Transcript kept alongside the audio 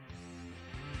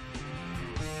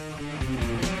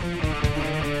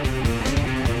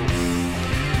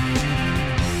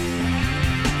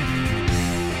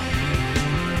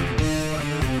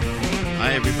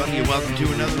everybody, and welcome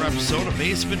to another episode of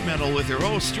Basement Metal with your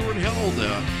host, Stuart Held.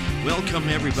 Welcome,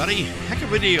 everybody. Heck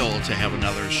of a deal to have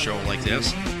another show like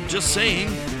this. Just saying.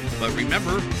 But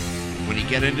remember, when you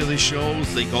get into the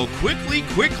shows, they go quickly.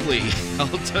 I'll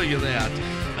tell you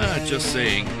that. Just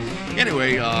saying.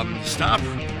 Anyway, stop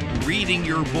reading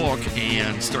your book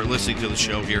and start listening to the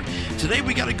show here. Today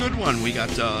we got a good one. We got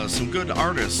some good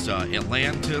artists.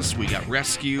 Atlantis, we got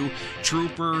Rescue,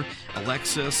 Trooper,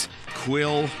 Alexis,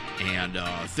 Quill, and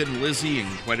Thin Lizzy,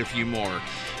 and quite a few more.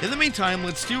 In the meantime,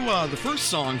 let's do the first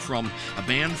song from a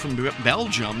band from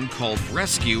Belgium called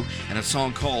Rescue, and a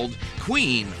song called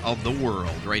Queen of the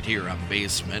World, right here on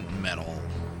Basement Metal.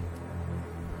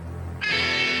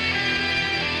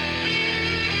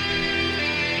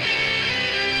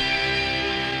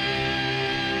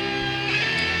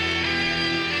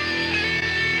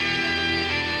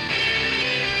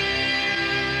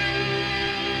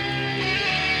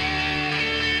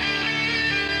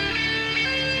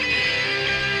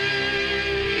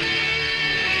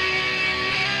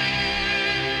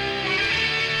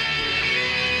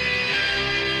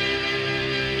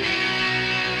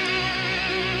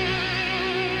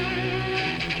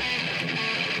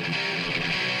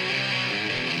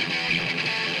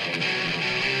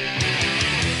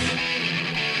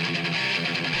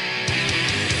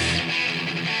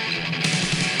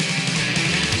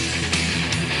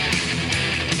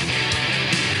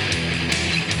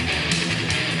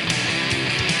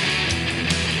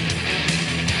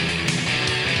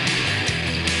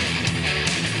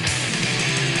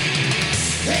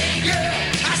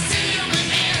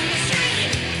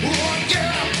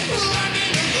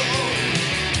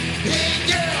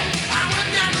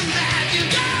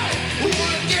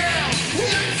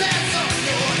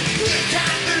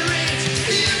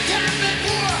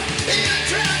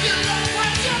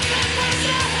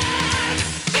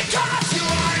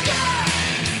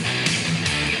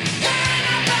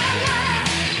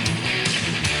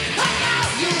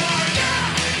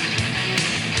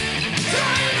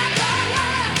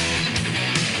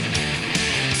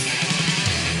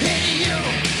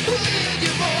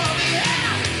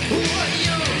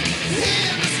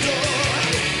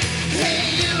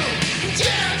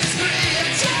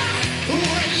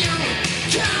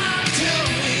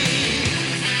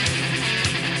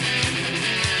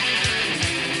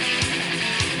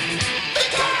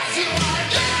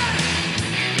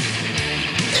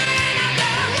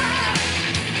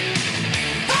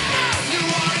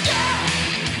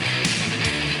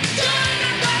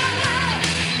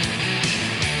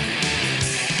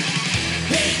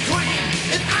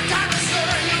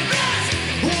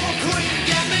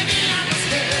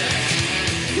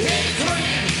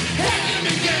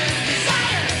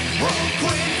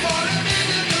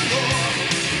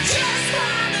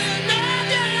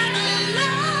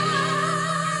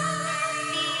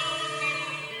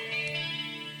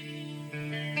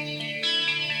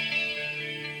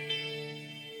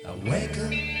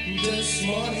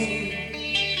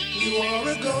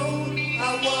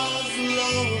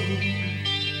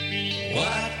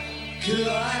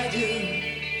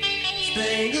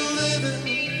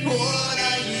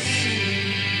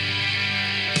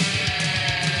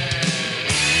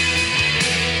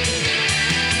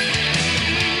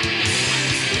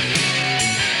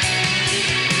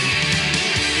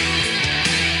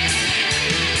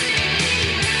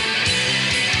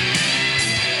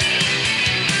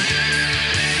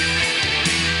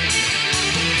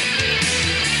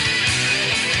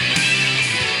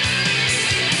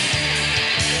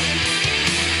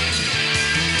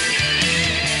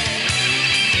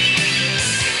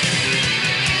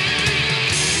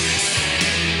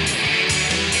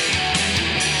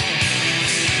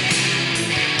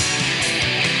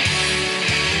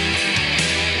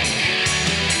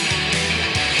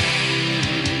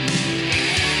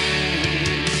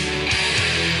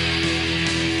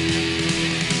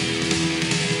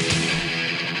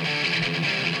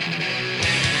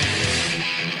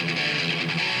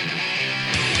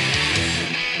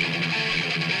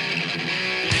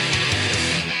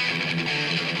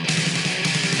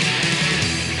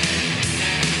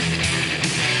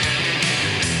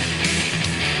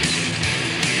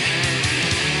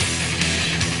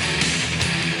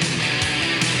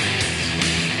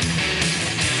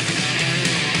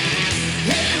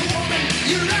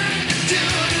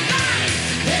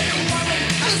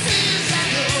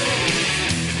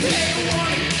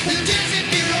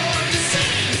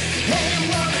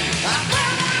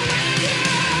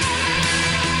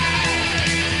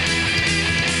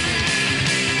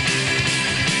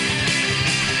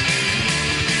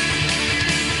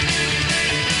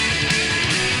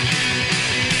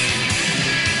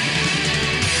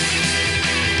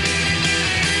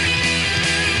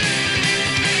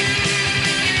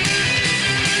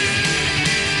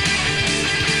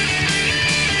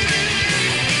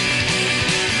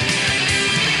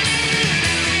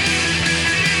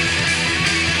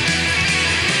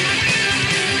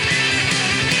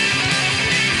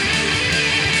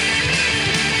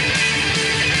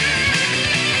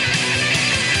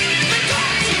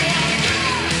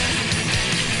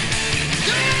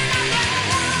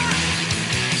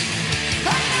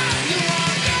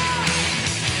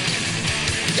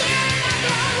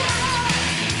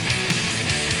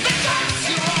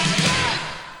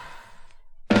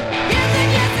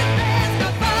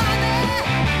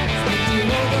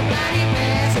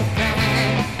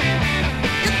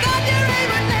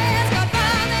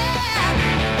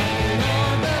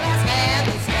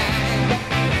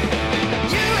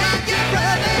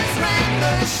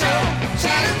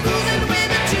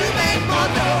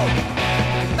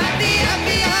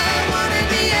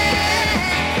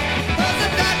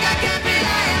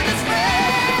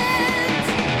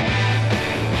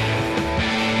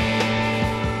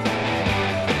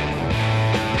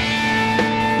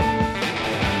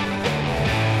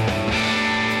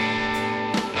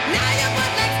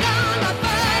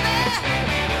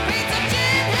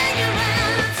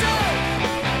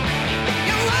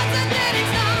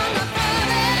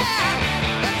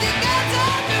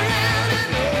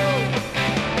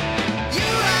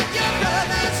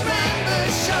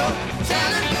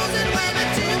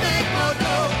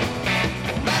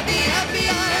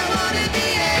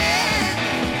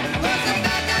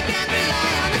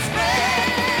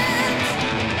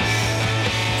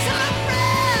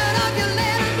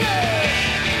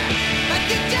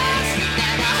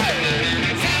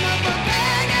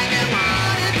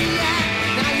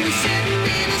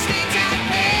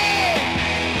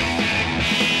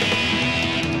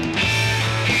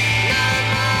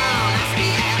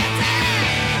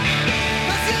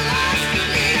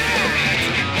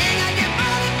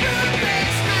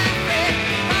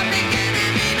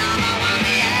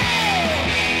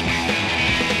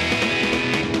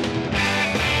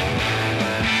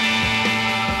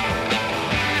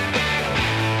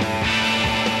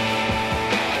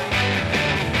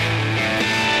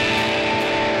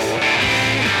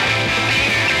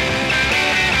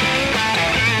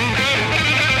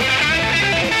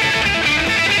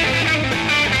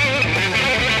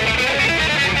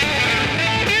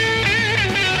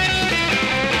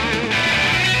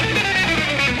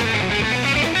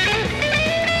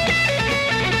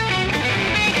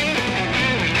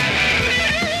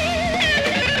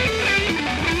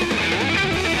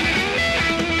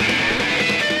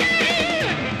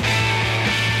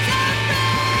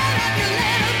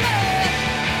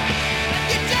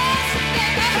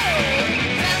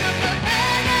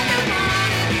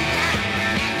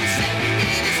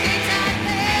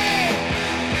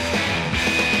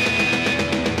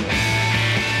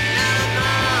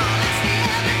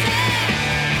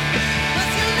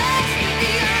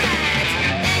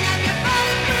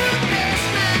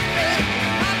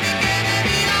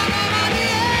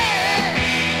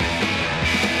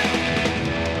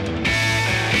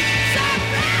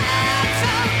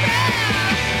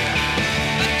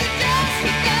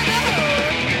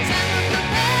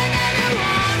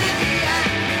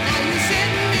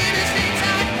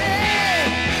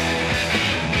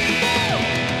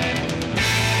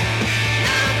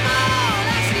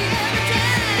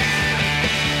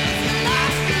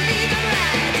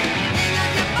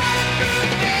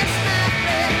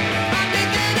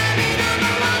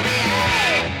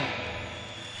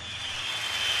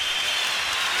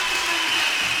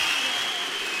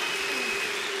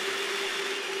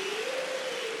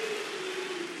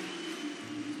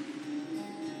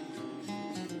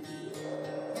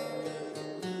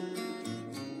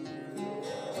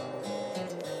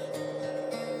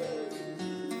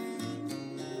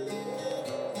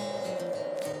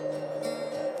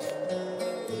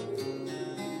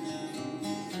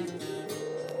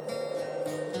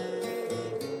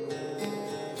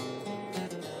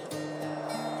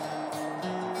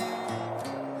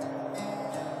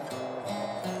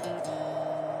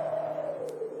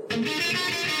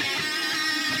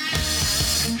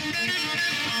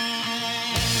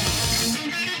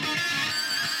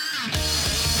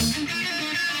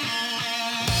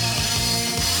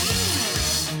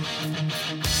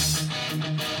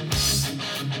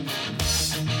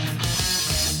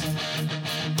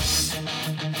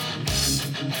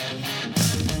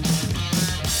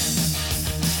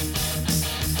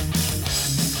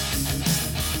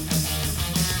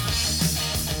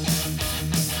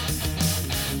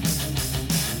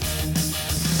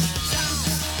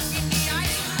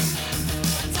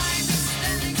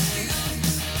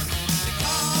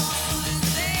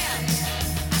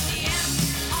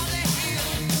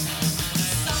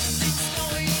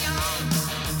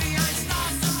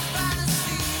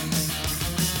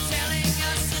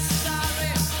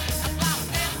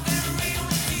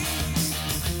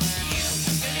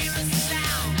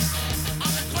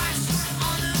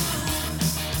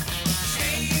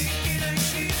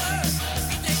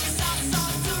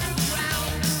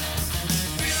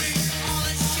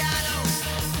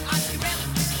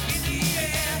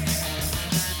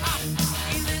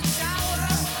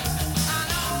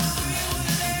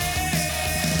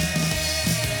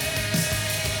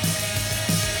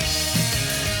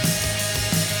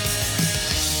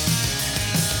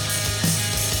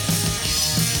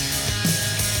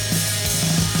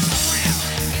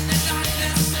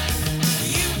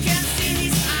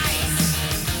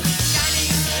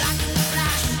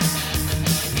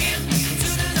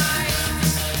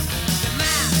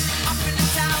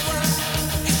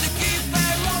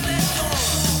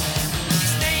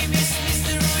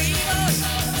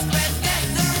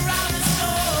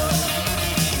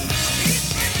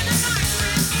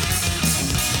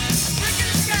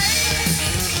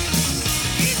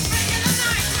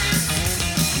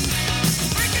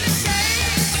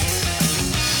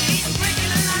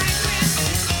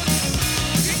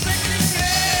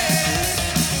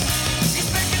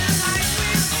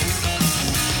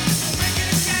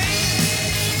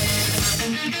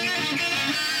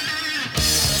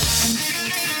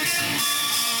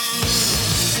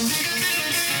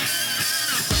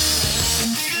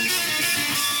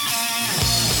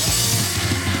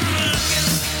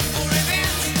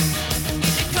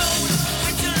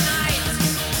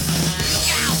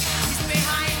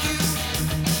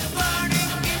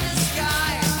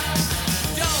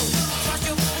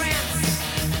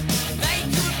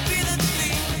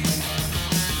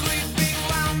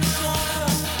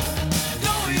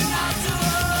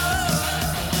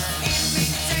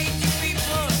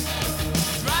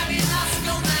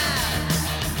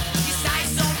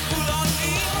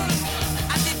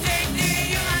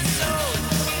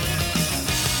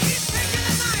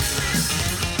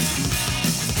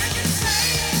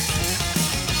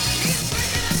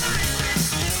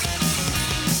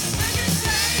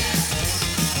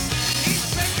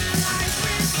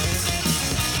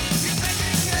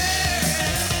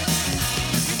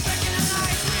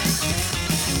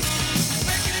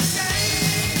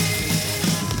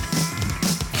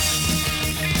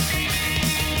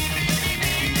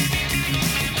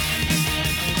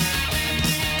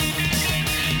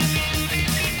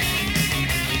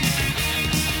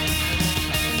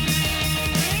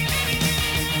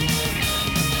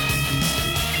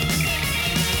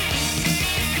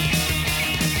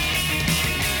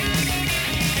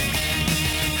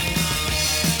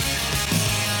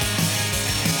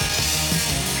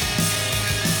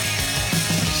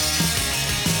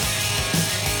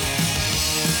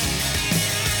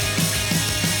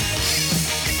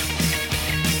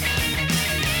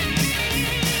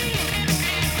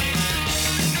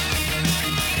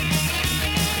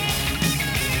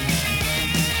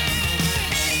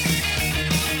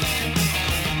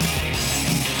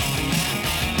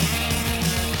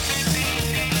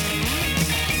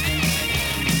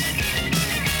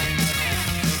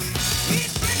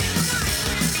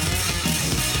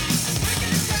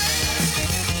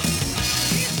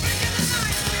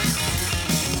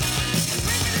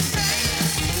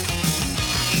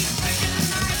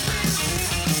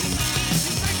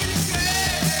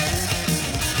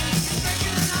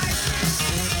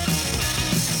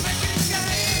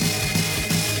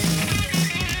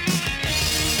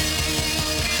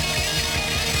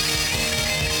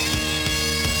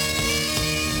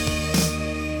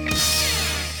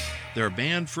 They're a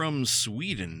band from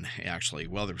Sweden, actually.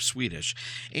 Well, they're Swedish.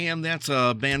 And that's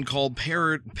a band called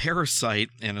Parasite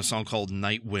and a song called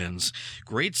Night Winds.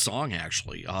 Great song,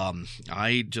 actually.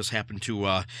 I just happened to,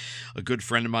 a good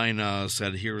friend of mine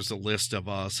said, here's a list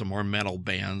of some more metal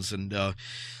bands, and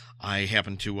I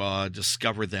happened to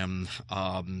discover them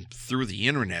through the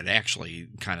internet, actually,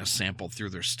 kind of sampled through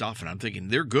their stuff, and I'm thinking,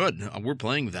 they're good. We're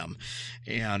playing them.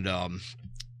 And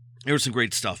there was some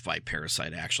great stuff by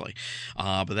Parasite, actually.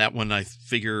 But that one, I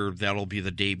figure that'll be the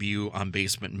debut on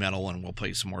Basement Metal, and we'll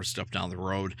play some more stuff down the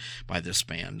road by this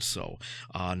band. So,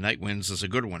 Night Winds is a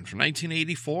good one from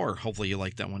 1984. Hopefully you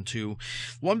like that one, too.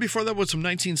 One before that was from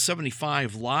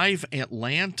 1975, Live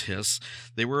Atlantis.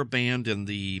 They were a band in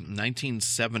the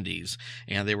 1970s,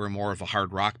 and they were more of a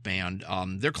hard rock band.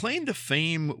 Their claim to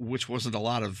fame, which wasn't a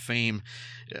lot of fame,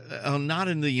 not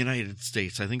in the United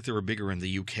States. I think they were bigger in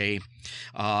the UK.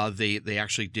 They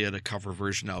actually did a cover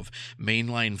version of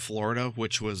Mainline Florida,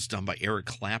 which was done by Eric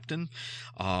Clapton.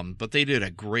 But they did a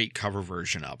great cover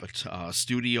version of it,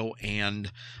 studio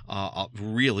and a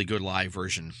really good live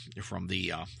version from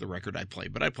the record I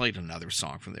played. But I played another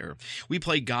song from there. We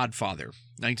played Godfather,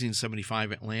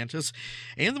 1975 Atlantis,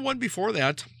 and the one before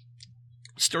that,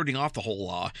 starting off the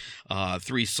whole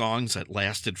 3 songs that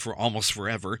lasted for almost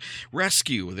forever,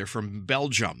 Rescue. They're from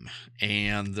Belgium,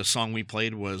 and the song we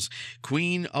played was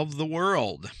Queen of the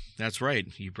World. That's right.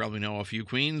 You probably know a few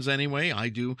queens anyway. I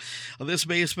do. This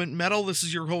Basement Metal. This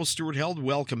is your host, Stuart Held.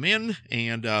 Welcome in.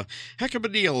 And heck of a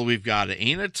deal we've got,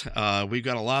 ain't it? We've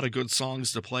got a lot of good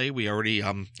songs to play. We already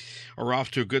are off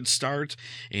to a good start.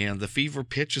 And the fever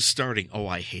pitch is starting. Oh,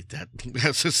 I hate that.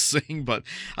 That's a thing, but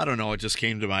I don't know. It just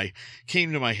came to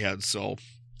my head. So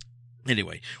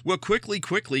anyway, we'll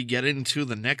quickly get into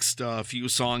the next few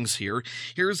songs here.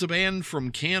 Here's a band from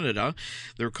Canada.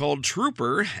 They're called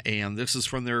Trooper, and this is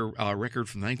from their record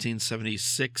from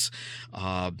 1976.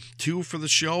 2 for the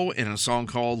show, and a song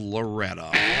called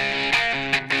Loretta.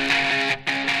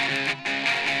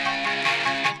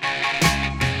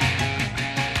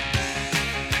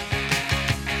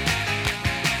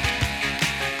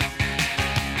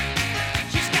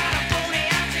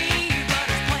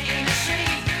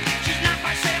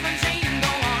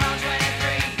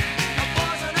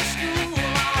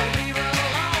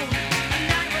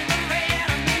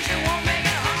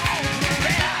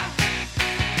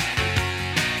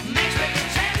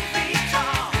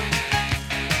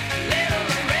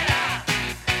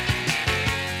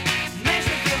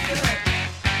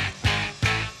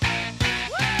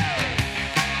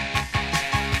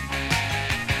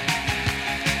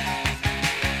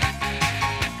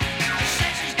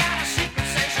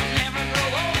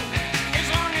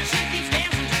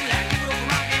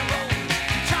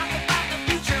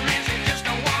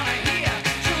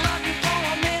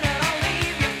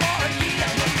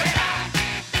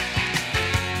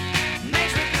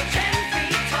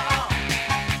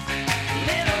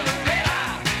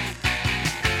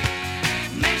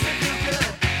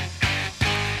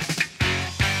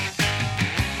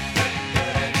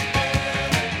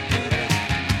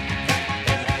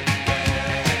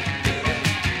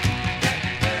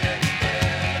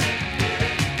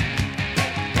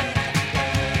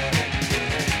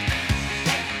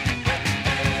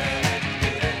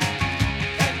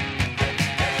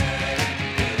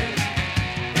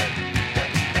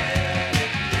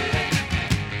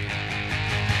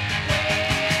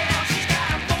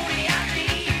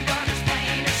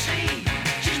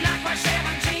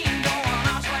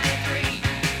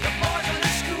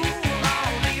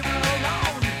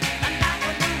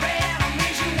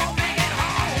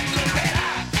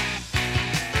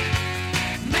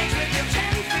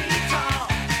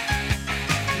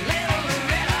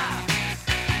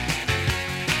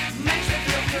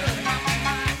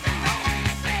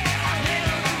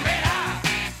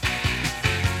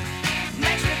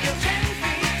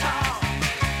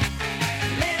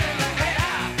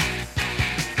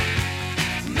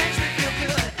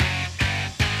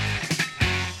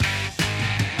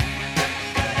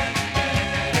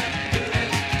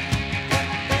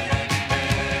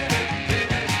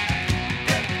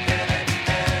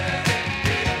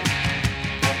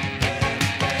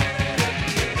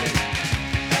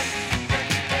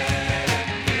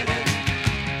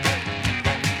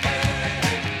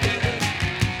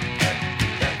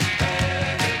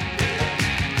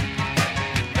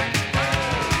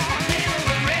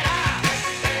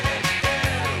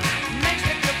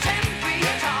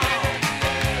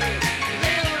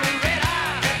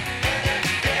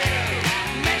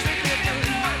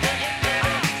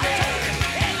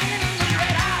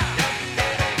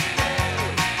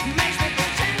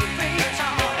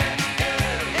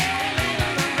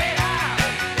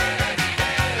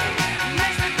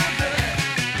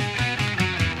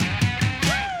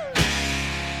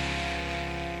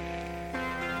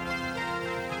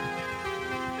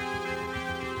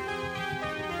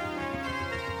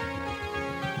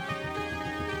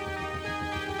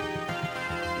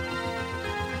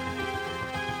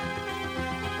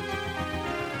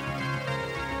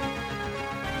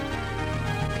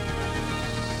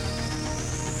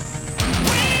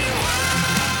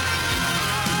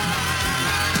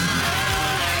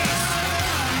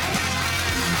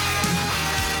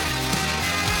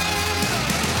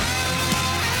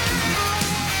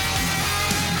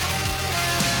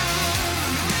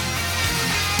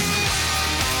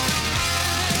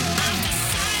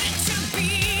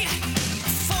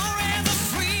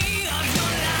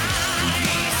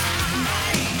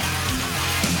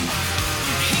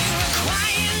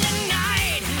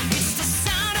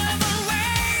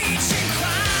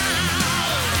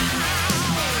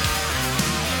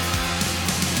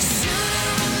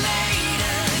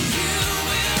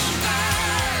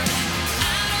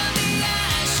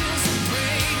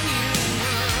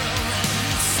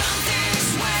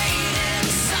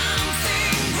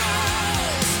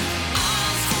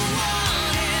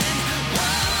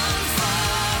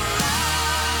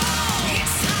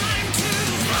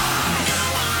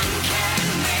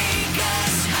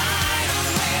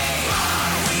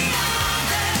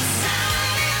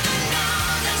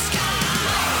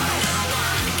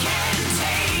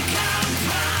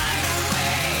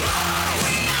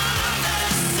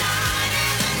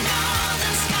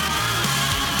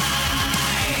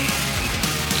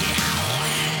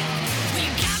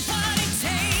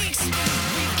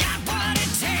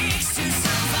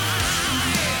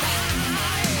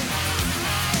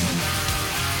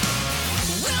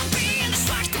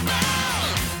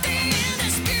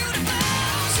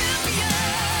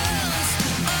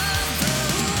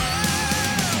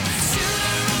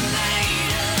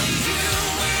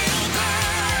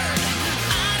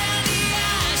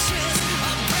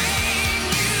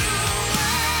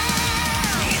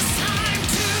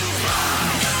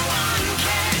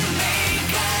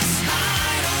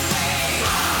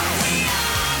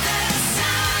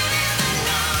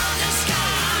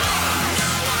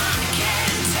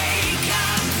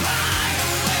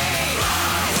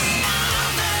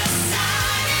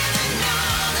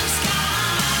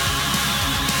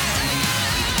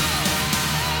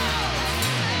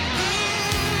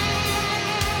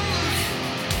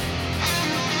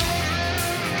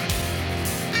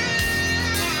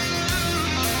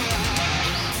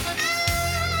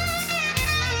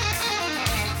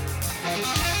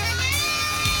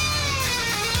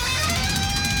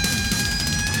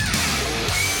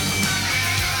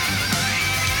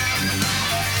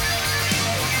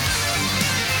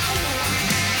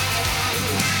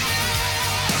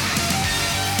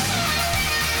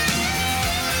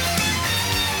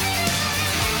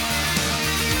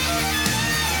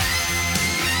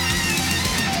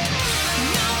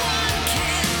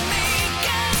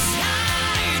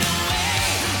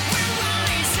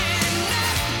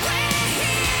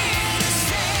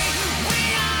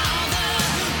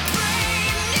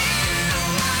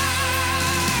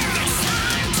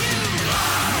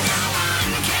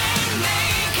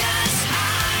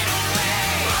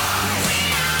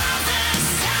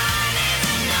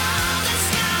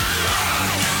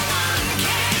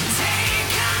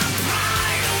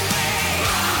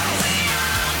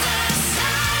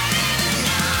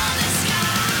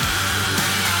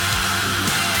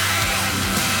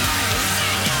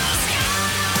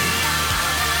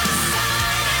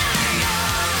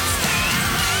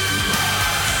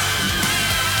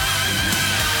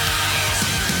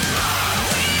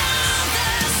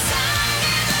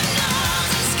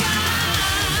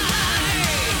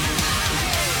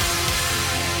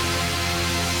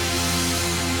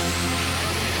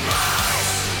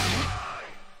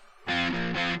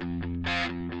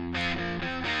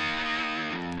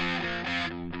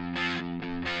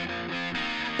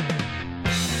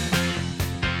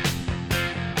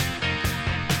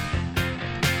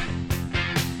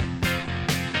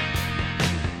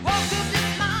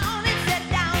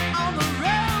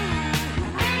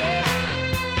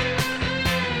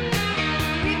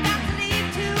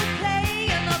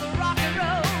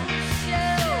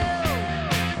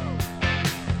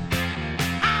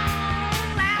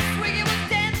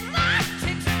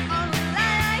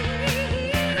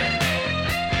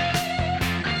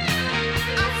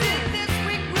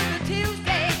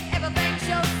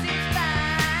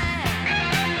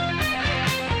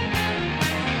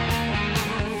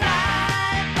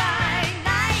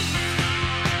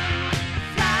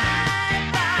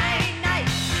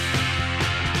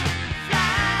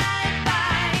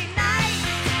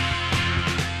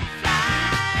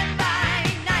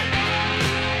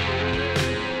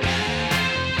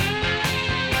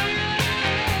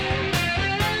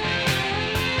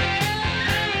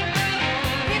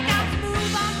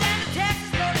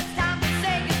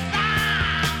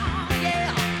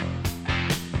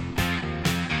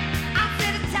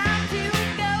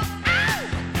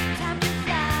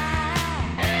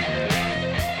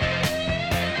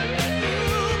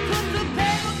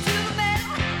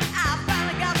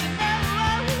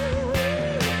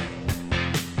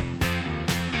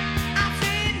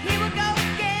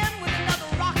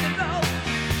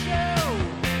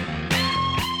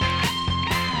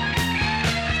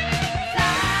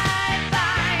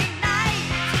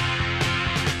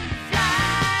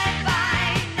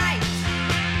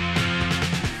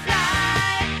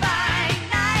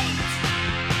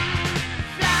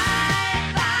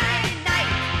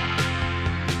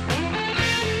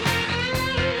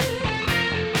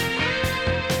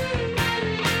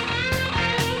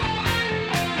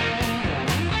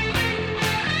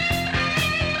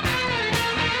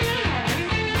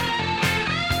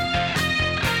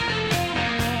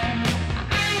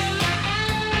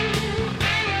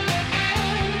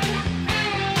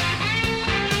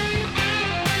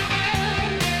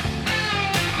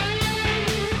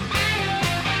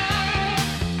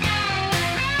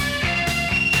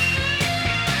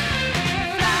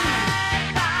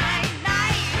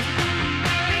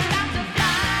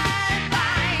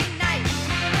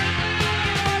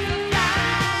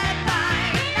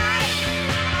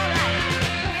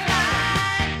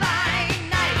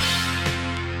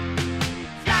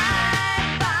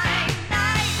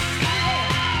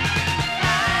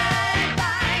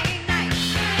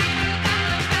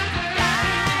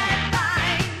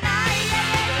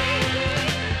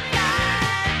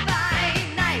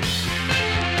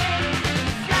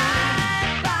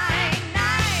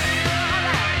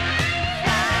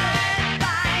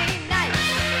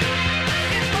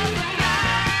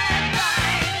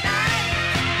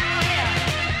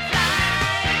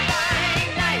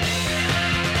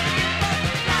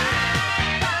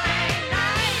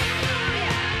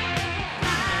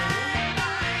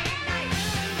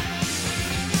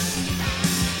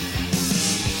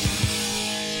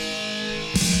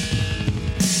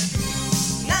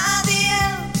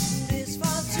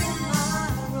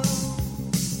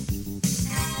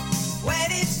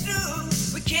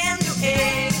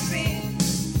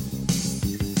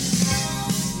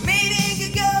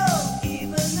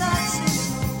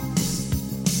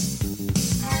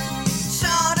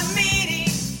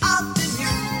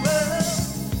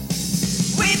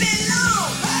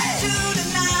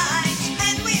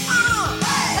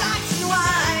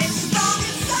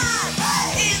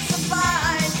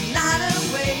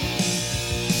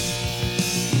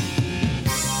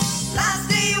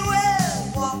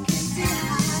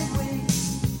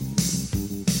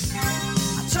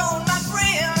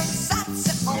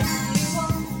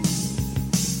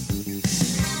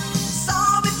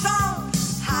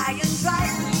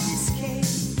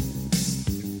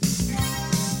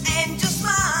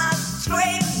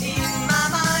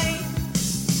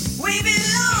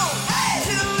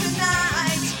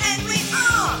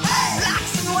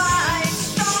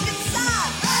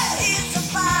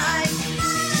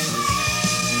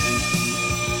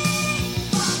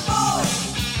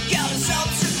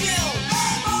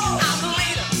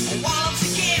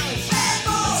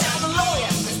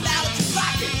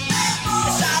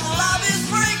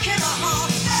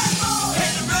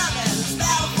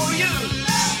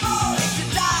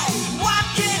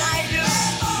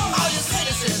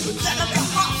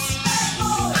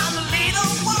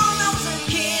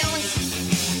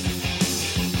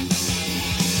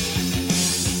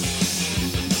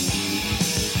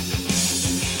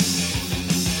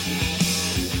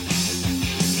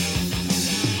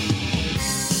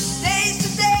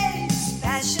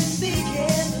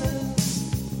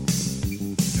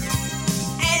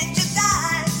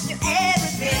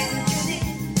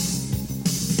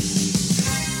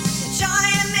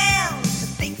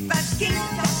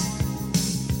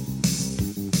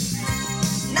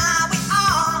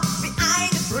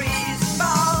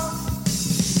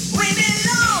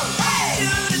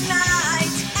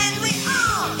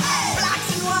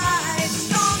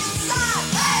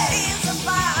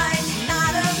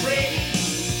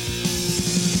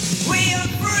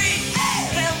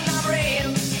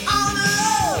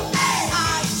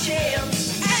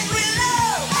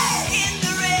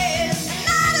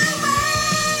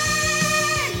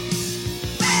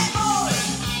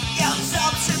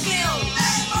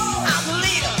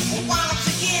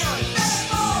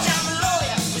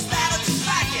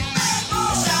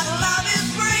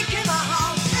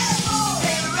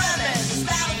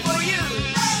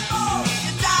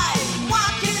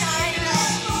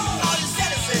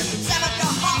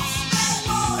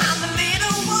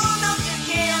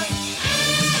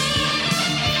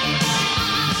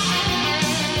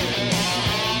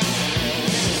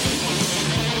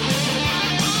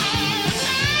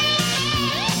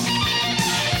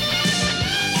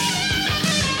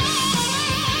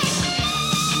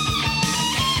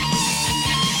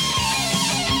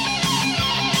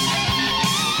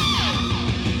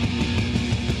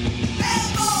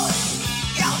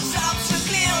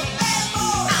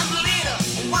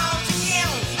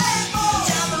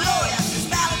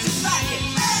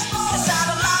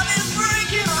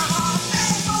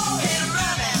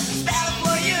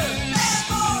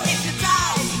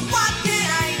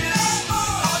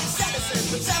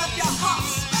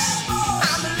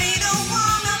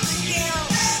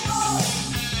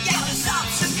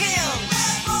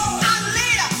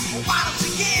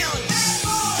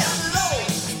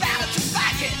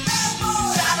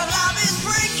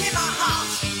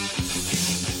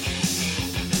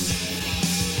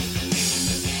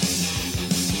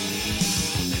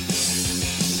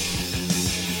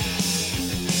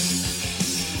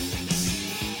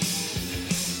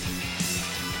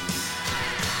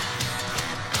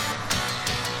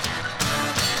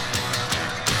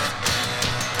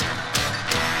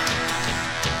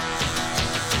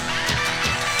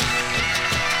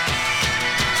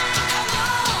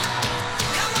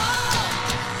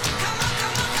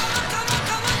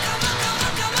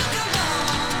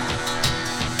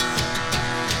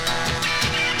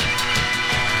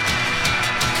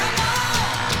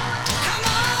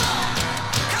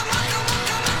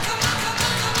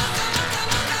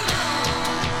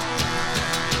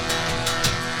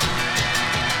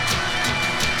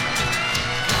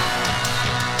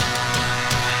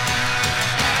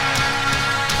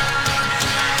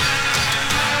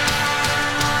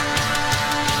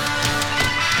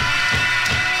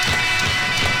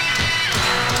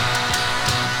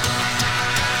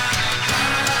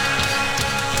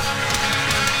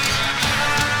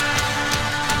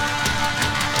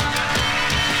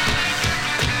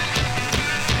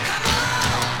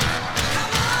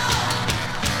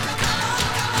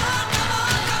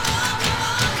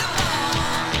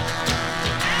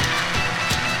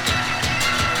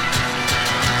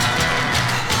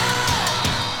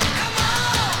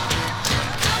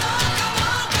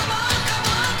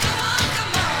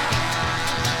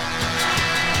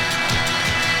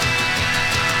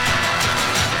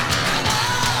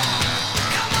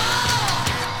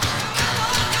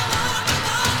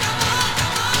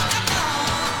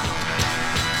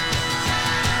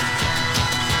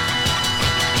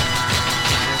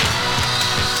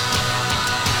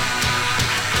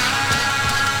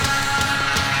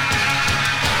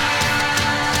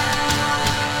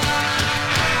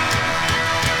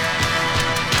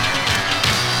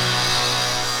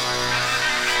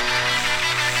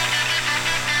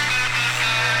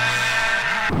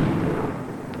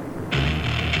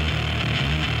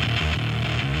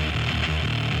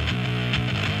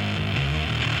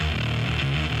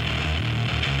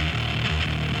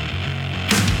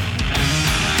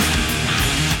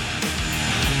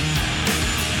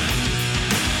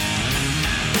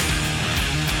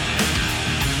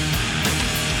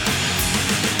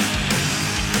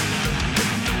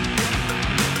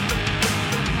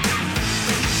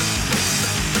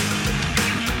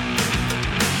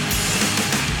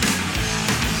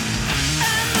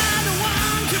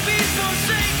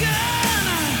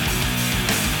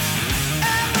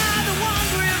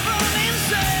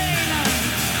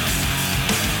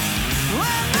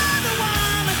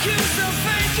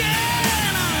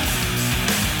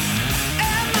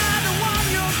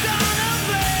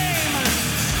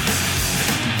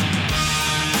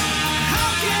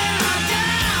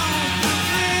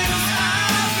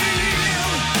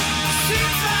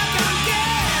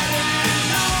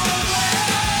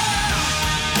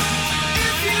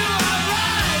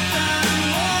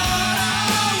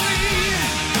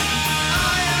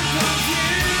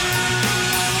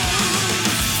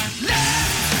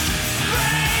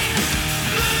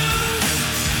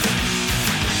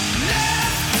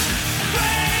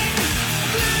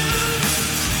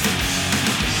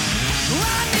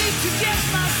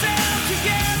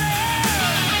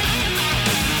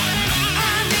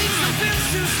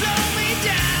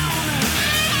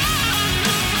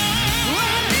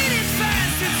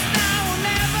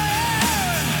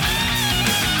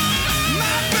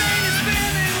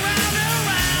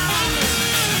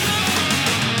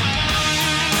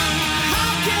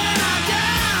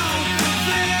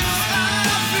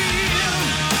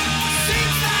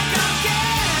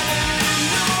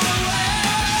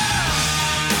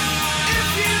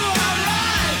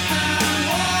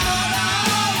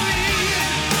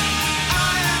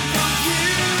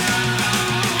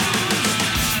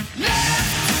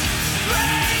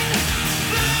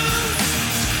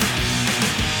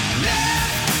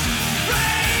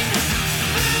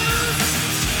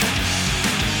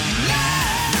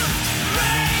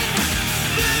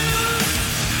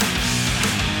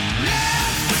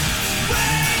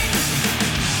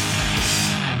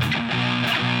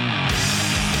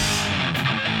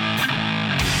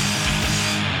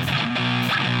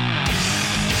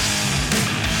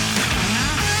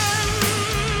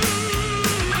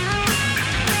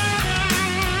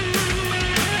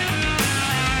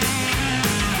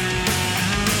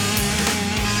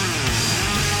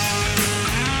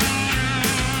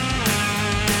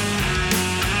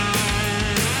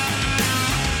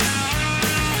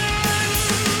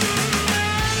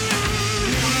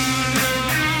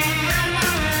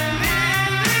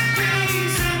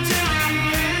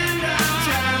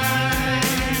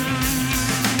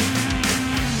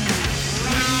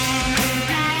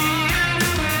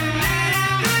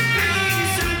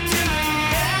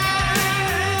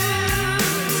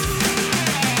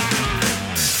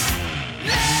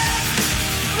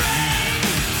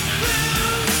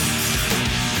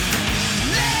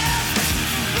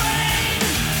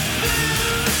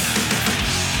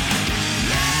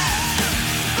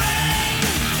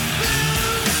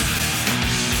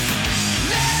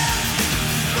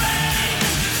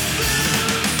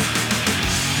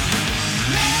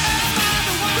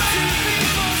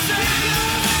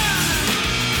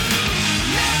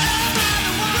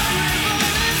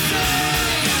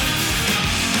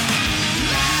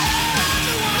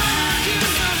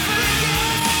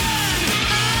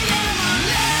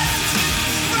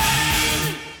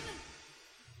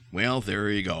 Well, there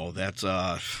you go. That's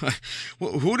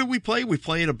who did we play? We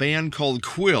played a band called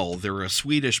Quill. They're a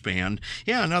Swedish band.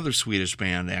 Yeah, another Swedish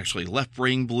band actually. Left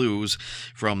Brain Blues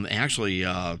from actually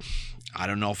I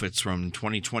don't know if it's from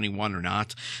 2021 or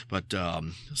not, but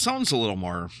sounds a little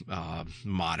more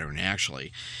modern,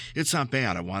 actually. It's not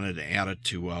bad. I wanted to add it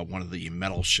to one of the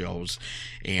metal shows,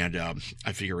 and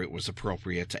I figure it was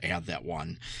appropriate to add that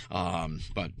one.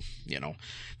 But,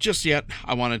 just yet,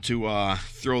 I wanted to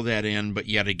throw that in, but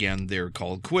yet again, they're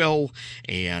called Quill,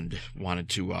 and wanted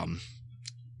to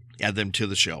add them to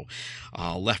the show.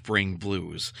 Left Brain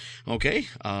Blues. Okay,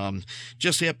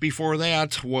 just yet before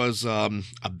that was a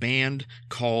band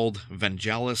called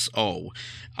Vangelis O.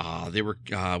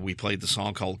 We played the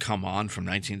song called Come On from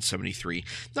 1973.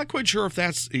 Not quite sure if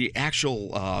that's the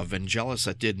actual Vangelis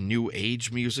that did New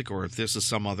Age music or if this is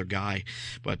some other guy.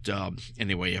 But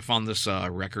anyway, I found this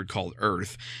record called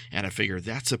Earth, and I figured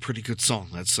that's a pretty good song.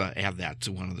 Let's add that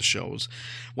to one of the shows.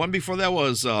 One before that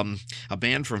was a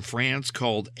band from France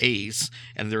called Ace,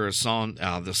 and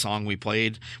the song we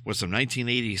played was from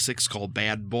 1986 called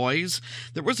Bad Boys.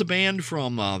 There was a band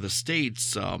from the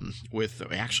States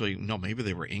maybe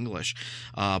they were English.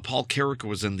 Paul Carrick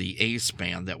was in the Ace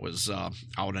band that was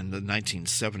out in the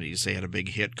 1970s. They had a big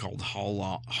hit called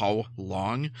How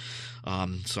Long?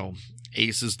 So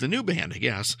Ace is the new band, I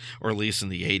guess, or at least in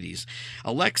the 80s.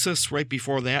 Alexis, right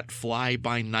before that, Fly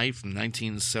By Night from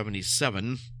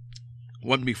 1977.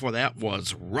 One before that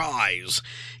was Rise,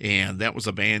 and that was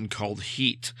a band called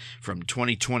Heat from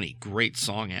 2020. Great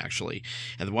song, actually.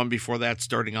 And the one before that,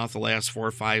 starting off the last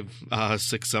 4, 5,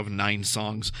 6, 7, 9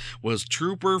 songs, was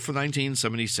Trooper from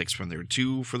 1976 from their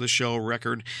Two for the Show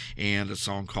record, and a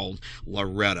song called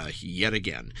Loretta, yet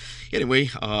again.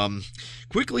 Anyway,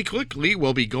 quickly,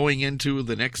 we'll be going into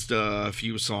the next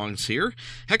few songs here.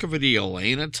 Heck of a deal,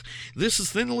 ain't it? This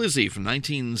is Thin Lizzy from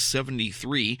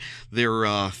 1973,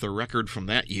 their record from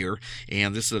that year,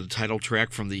 and this is the title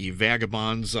track from the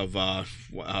Vagabonds of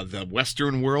the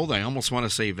Western World. I almost want to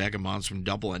say Vagabonds from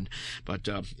Dublin, but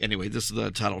anyway, this is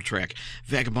the title track,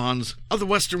 Vagabonds of the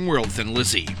Western World, Thin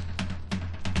Lizzy.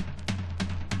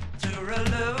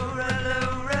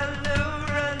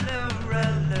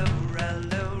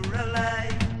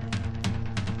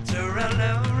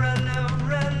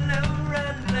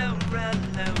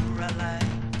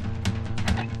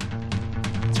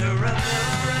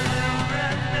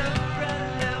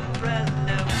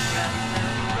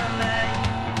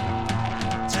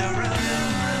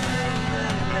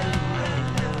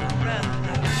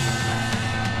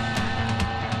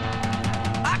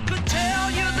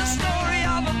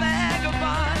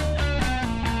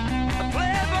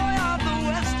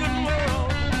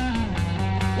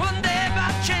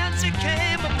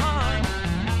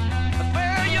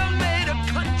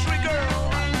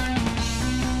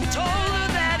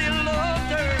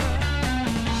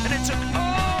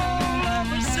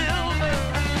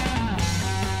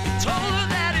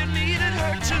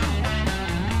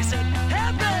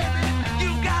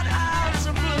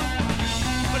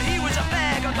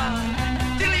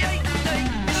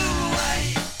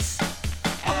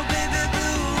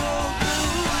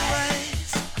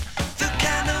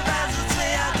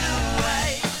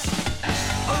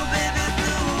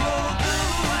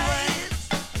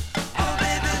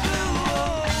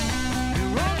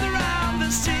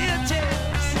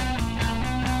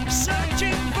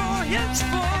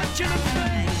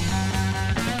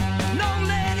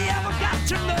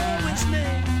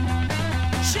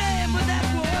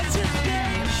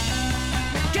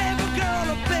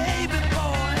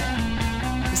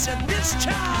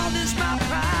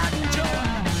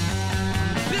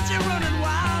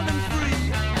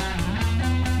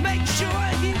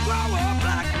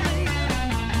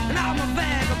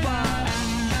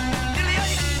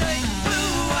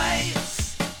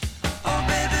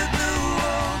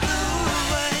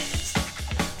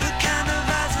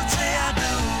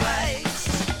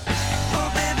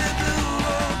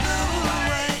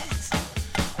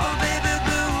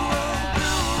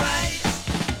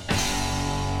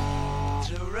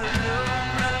 To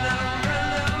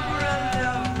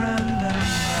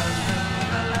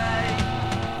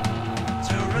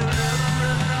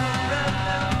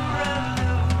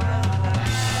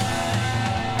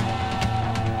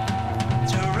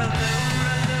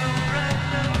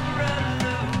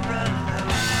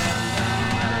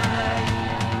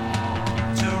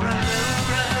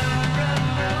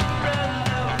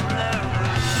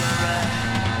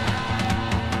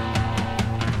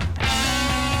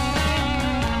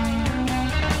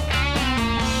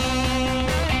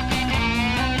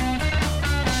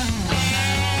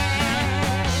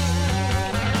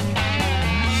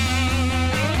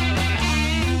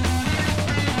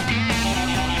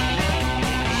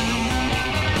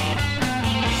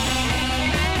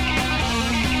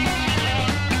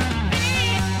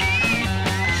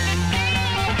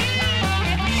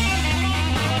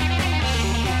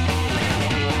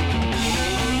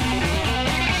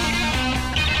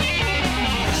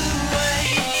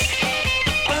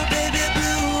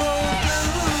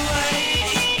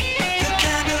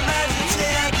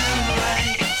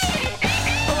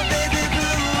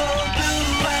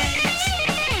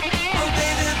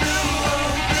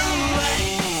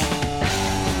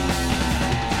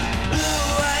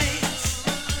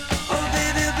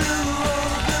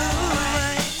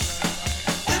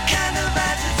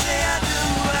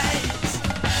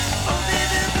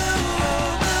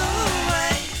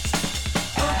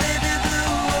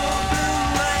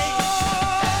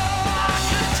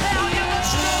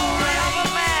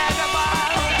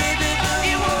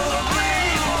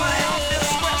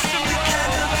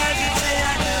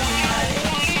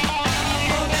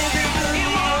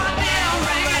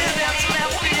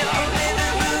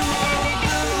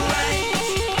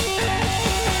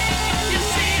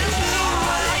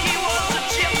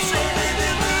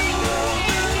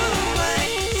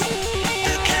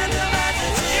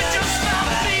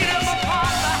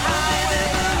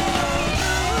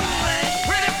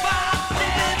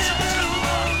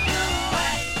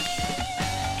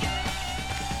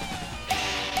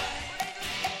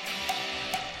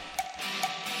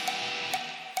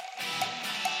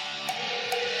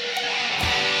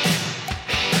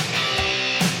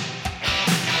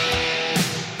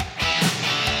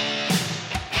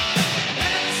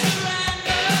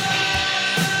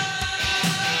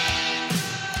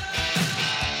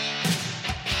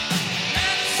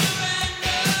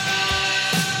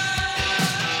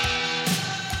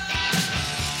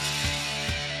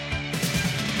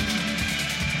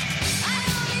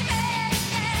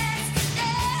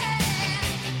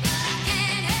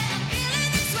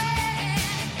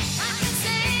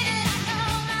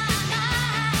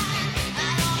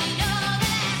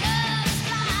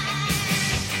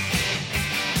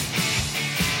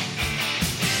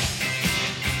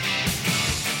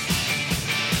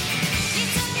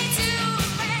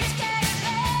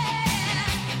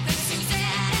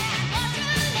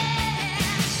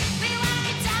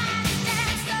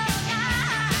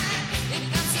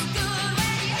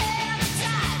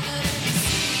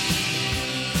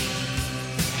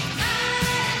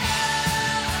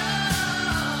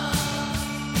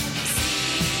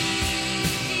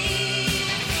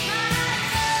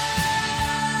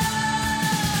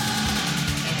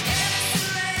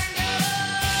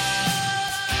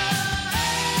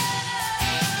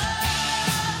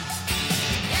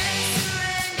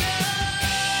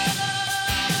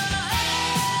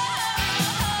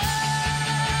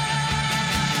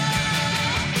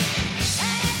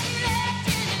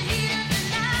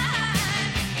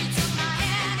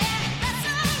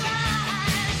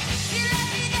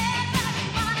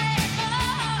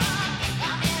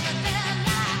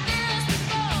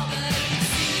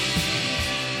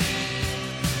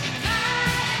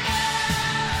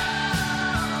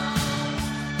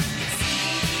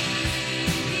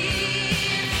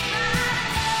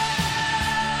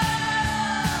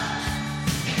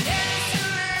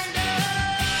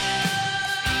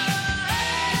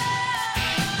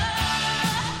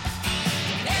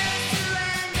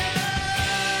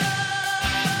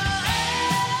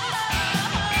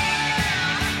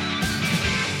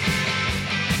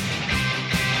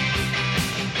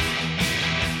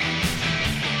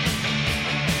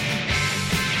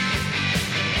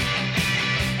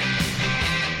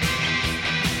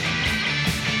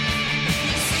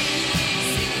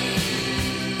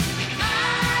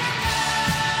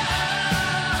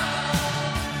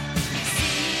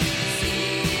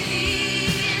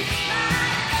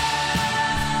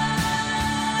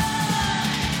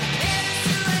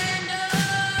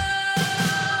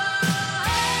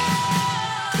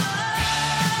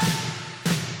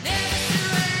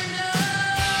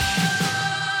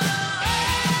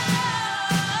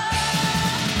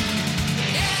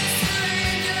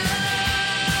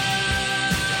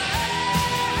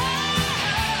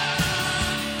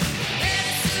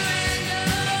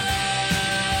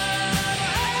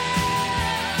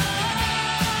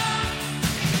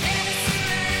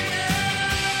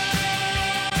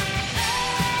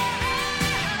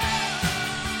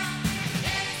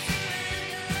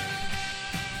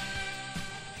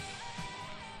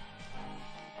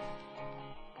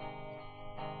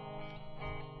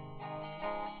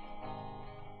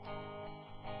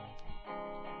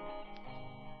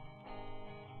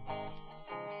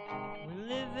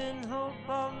in hope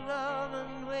of love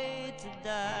and wait to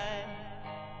die.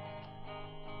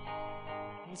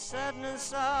 And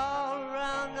sadness all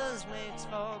around us makes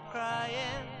for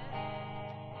crying.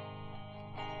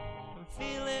 And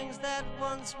feelings that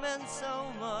once meant so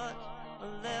much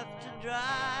are left to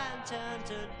dry and turn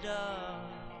to dust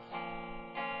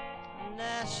and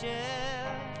ashes.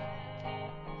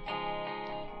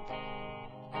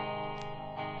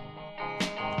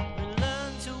 We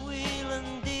learn to wheel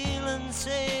and deal and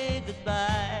say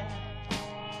goodbye.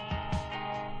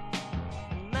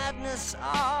 Madness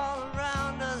all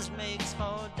around us makes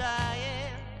for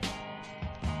dying.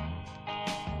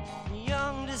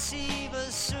 Young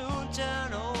deceivers soon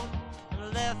turn old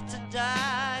and left to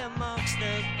die amongst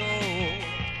the gold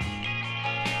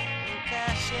and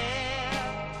cashes.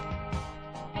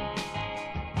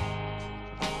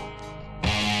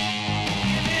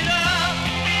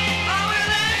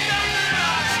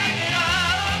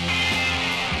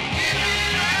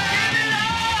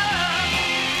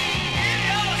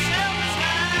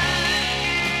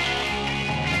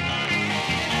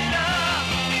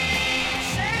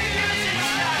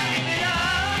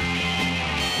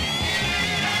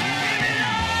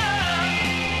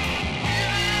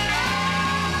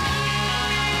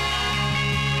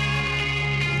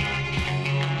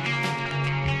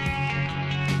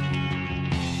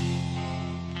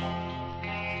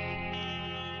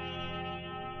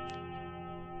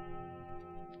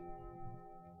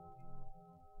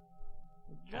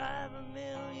 Drive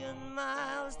 1,000,000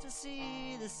 miles to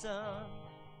see the sun,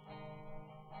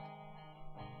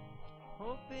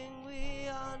 hoping we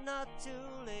are not too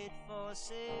late for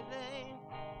saving.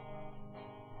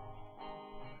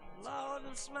 Lord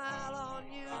will smile on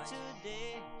you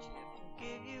today,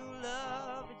 give you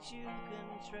love that you can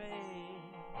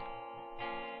trade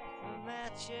for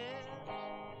matches,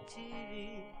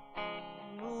 TV,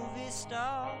 movie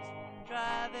stars,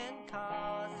 driving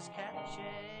cars is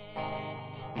catching.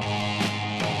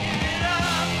 Give it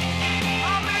up,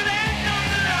 all we ain't done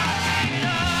to us. Give it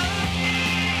up,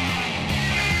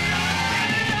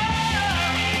 give it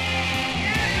up,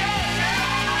 give it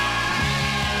yourself.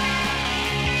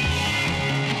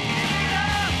 Give it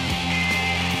up,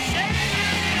 say the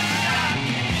music stop.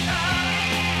 Give it up,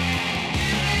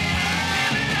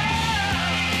 give it up,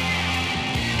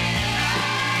 give it up.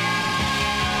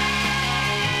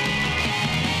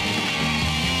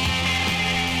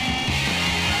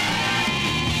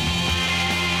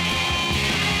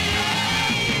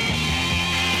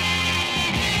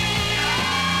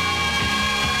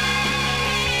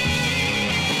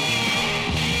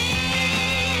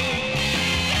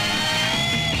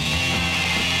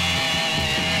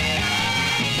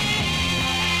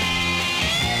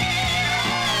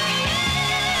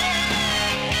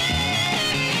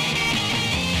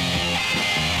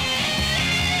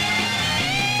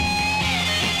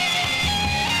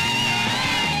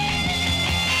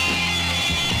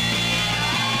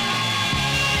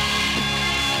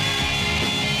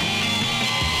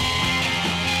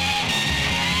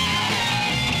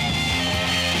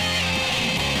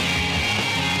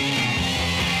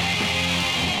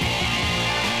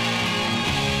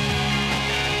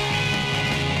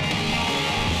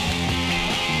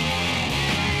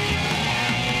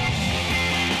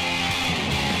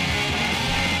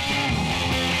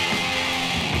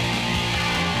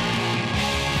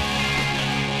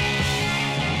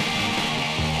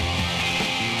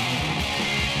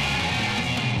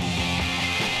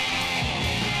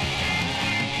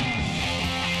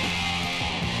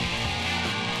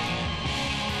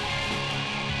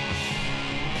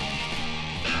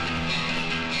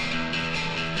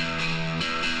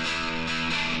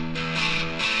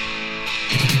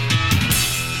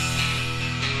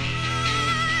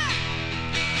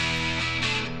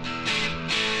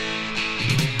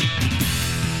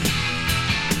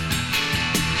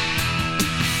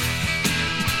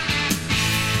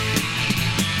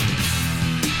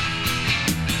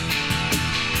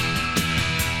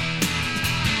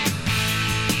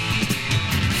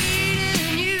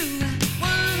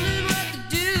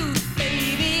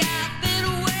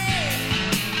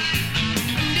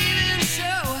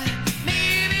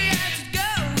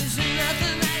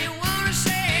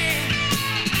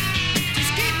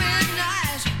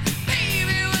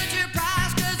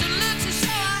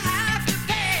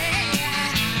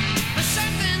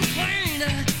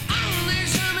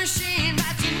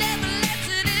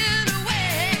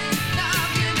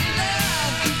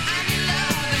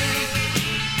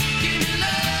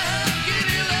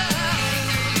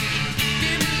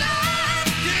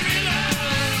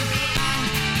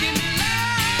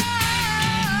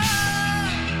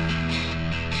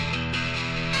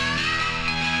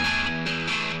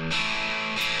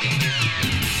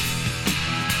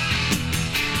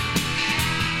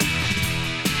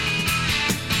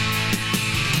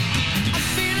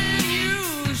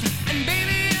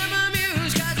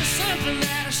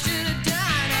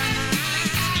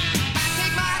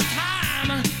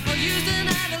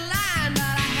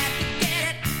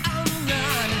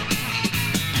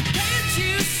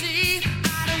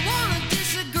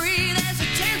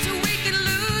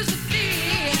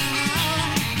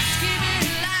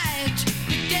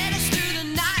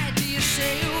 Night.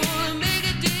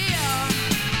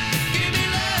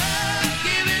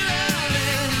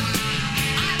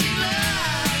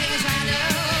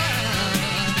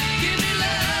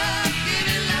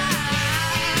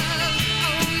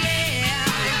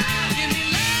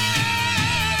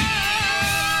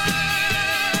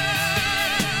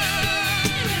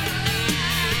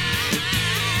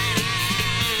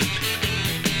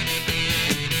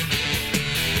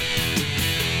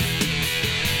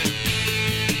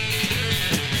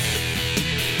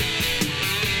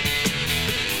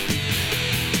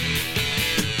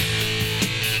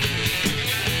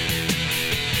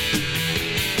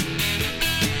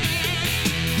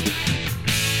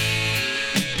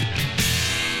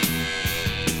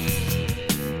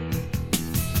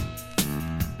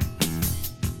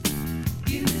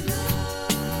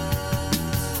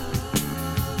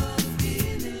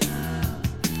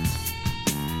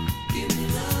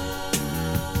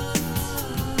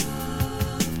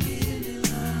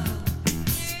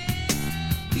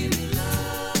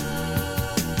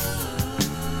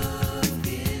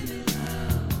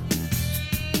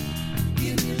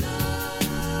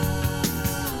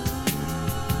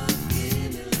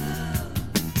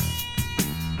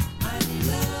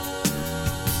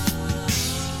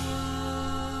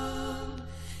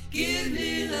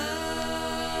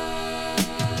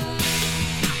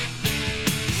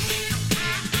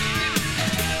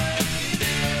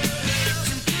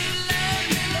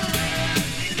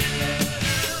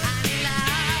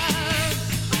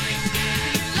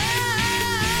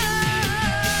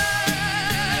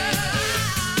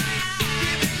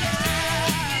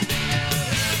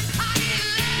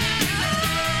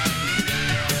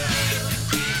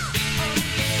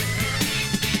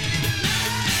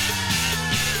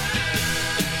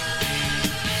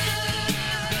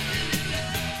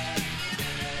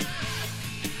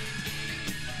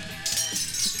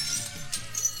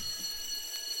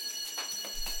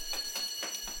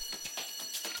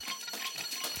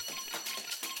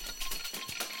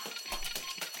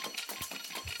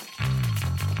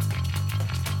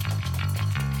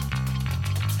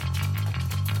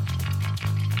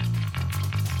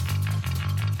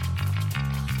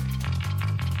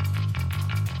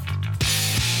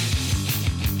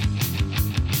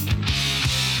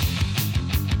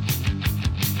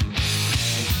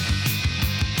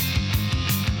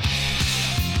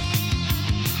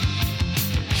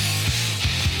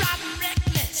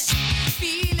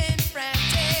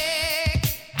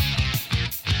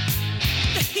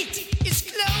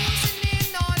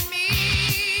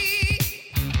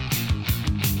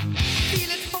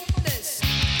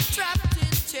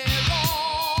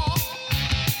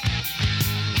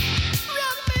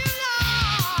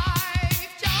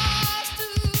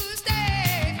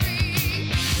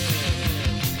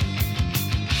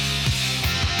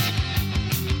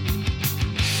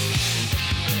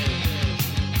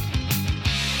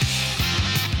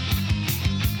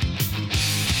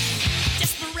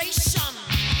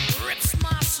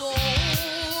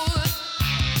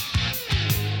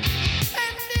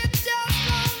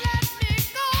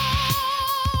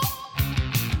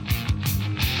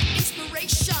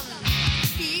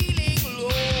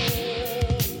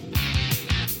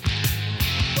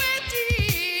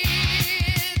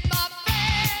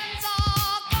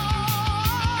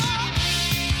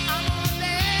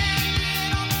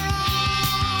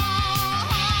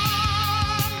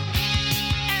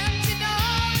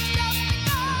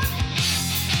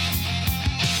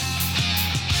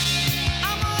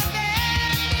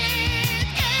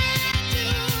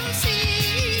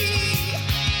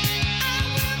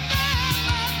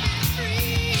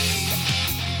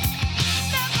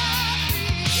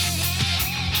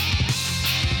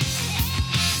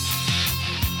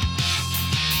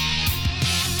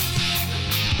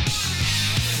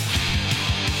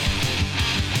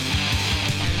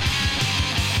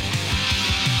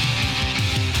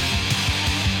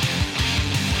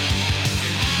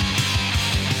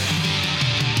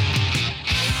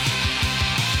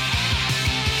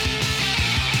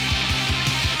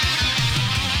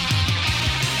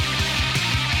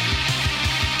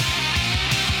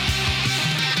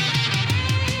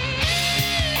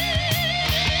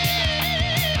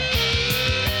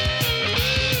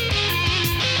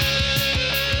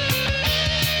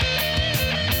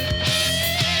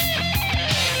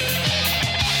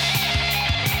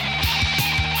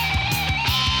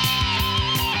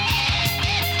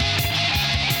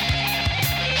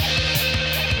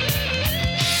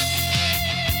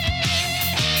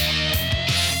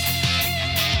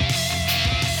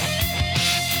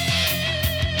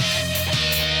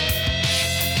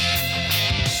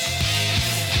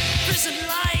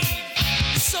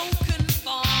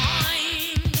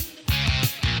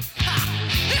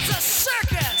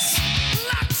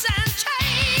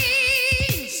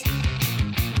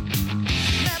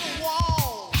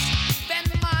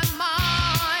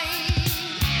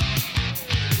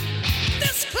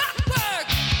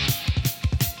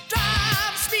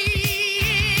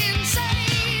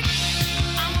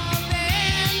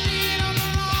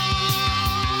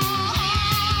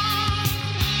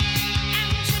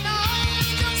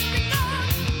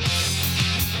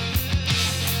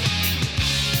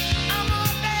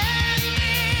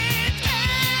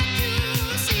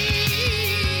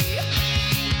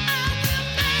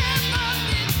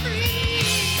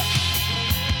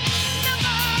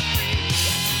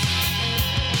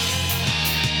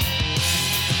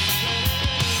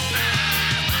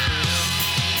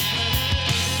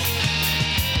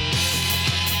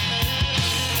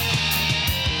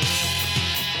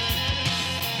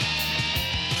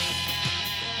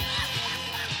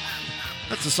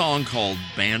 That's a song called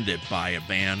Bandit by a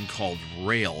band called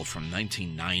Rail from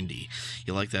 1990.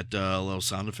 You like that little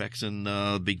sound effects in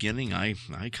the beginning? I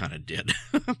kind of did.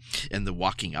 And the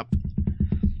walking up.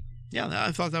 Yeah,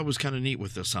 I thought that was kind of neat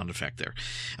with the sound effect there.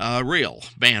 Rail,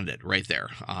 Bandit, right there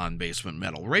on Basement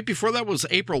Metal. Right before that was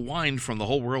April Wine from The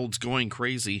Whole World's Going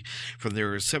Crazy from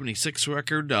their 76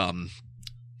 record.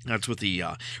 That's what the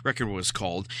record was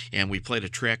called, and we played a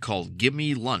track called Give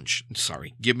Me Love.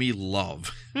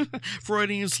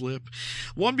 Freudian slip.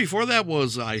 One before that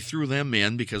was I threw them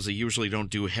in because they usually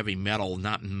don't do heavy metal,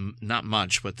 not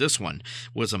much, but this one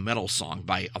was a metal song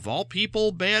by, of all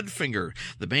people, Badfinger,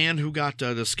 the band who got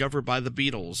discovered by the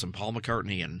Beatles and Paul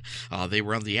McCartney, and they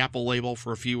were on the Apple label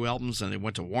for a few albums, and they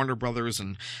went to Warner Brothers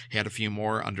and had a few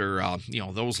more under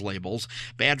those labels.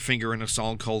 Badfinger in a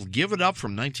song called Give It Up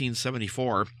from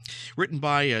 1974. Written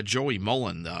by Joey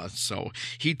Mullen, so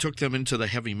he took them into the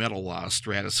heavy metal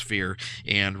stratosphere,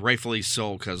 and rightfully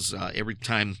so, because every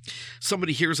time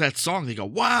somebody hears that song, they go,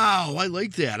 wow, I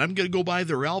like that, I'm going to go buy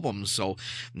their album. So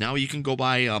now you can go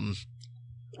buy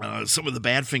some of the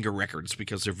Badfinger records,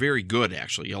 because they're very good,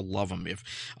 actually. You'll love them if...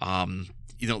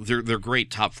 they're great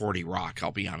top 40 rock,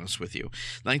 I'll be honest with you.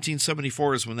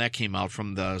 1974 is when that came out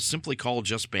from the simply called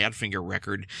Just Badfinger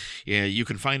record. Yeah, you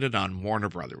can find it on Warner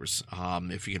Brothers.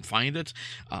 If you can find it,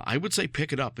 I would say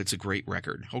pick it up. It's a great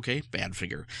record. Okay,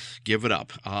 Badfinger. Give it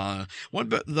up.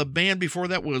 The band before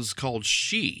that was called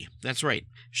She. That's right,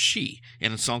 She.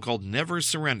 And a song called Never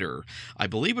Surrender. I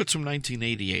believe it's from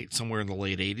 1988, somewhere in the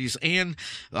late 80s. And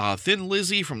Thin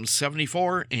Lizzy from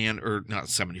 74, or not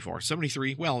 74,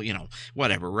 73. Well,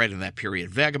 whatever, right in that period.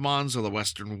 Vagabonds of the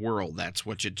Western World. That's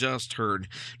what you just heard.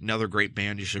 Another great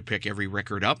band. You should pick every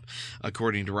record up,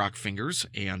 according to Rock Fingers.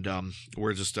 And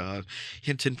we're just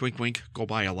hint, hint, wink, wink. Go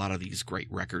buy a lot of these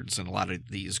great records and a lot of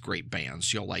these great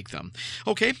bands. You'll like them.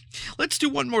 Okay, let's do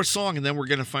one more song, and then we're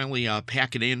going to finally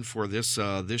pack it in for this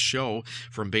show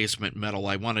from Basement Metal.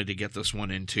 I wanted to get this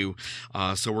one into,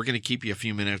 so we're going to keep you a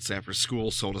few minutes after school,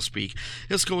 so to speak.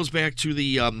 This goes back to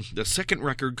the second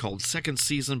record called Second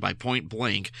Season by Point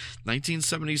Blank,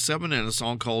 1977, and a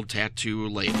song called Tattoo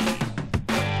Lady.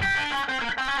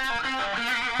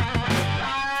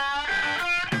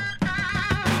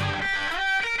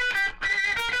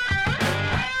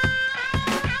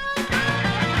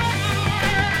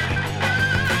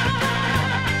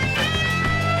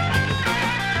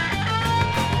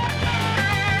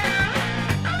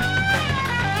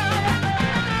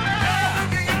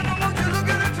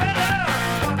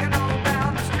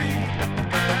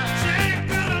 She ain't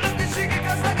good looking, she can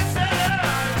cuss like a sailor.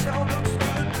 She sure looks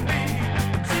good to me.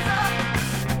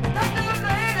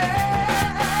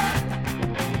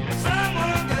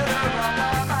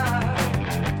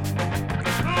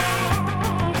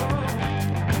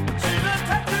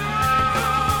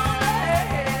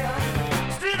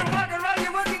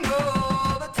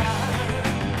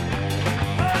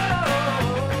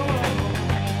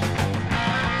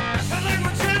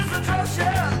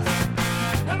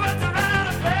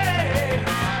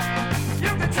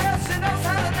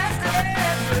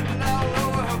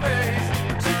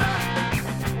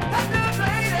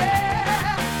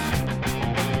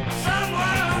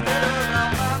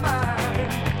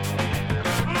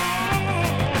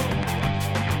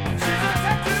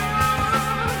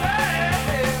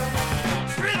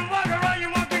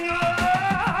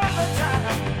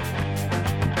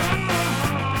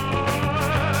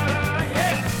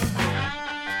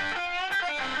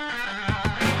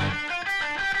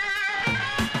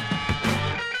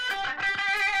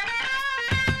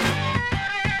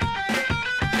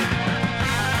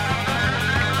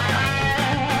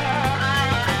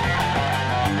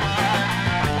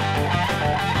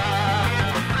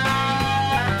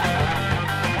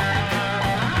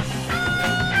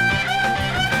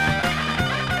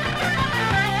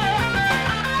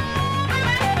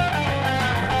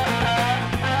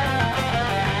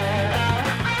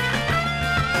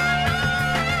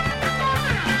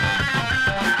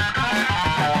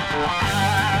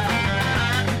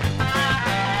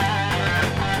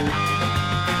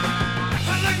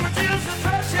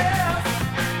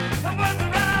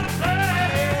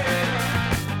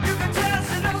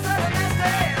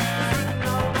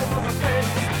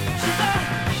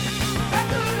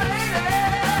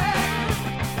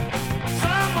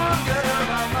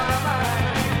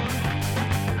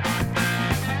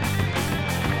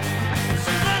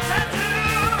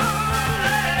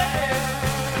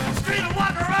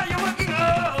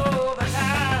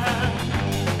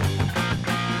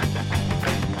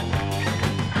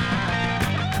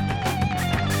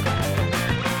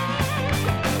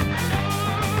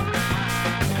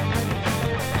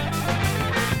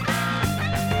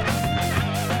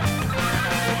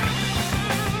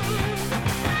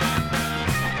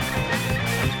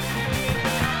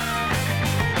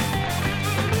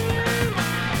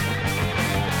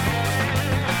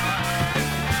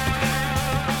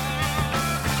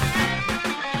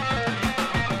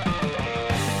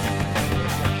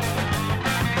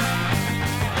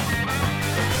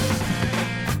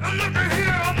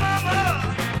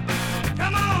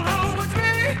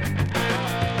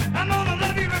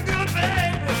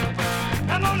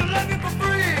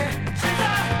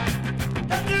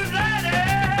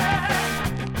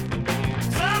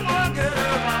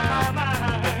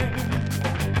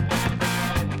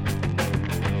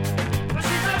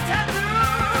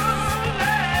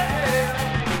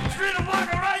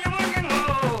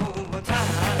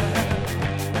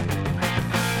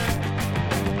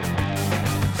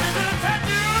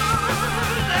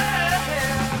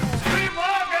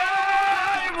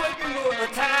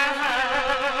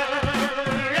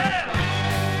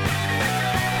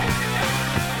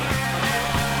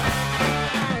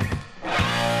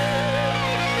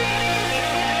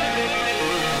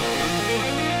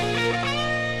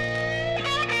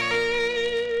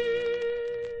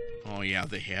 Yeah,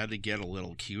 they had to get a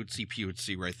little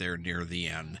cutesy-putesy right there near the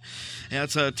end.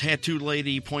 That's a Tattooed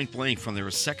Lady, Point Blank, from their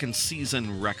second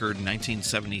season record,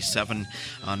 1977.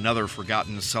 Another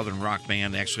forgotten Southern rock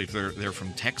band. Actually, they're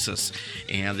from Texas.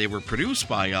 And they were produced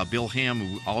by Bill Ham,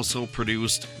 who also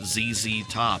produced ZZ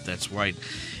Top. That's right.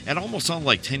 It almost sounded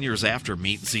like 10 years after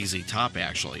Meet ZZ Top,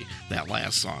 actually, that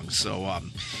last song. So,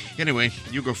 anyway,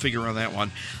 you go figure on that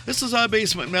one. This is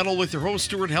Basement Metal with your host,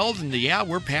 Stuart Held, and yeah,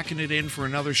 we're packing it in for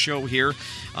another show here.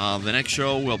 The next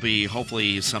show will be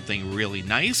hopefully something really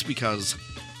nice, because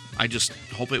I just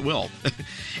hope it will.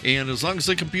 And as long as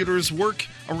the computers work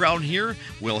around here,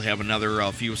 we'll have another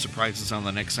few surprises on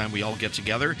the next time we all get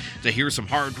together to hear some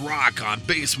hard rock on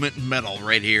Basement Metal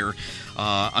right here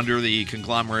under the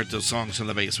conglomerate of Songs in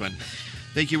the Basement.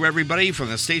 Thank you, everybody, from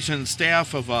the station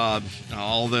staff of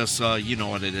all this, you know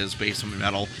what it is, Basement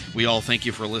Metal. We all thank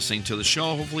you for listening to the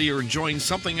show. Hopefully you're enjoying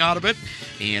something out of it,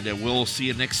 and we'll see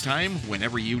you next time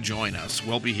whenever you join us.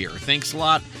 We'll be here. Thanks a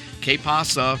lot. Que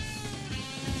pasa?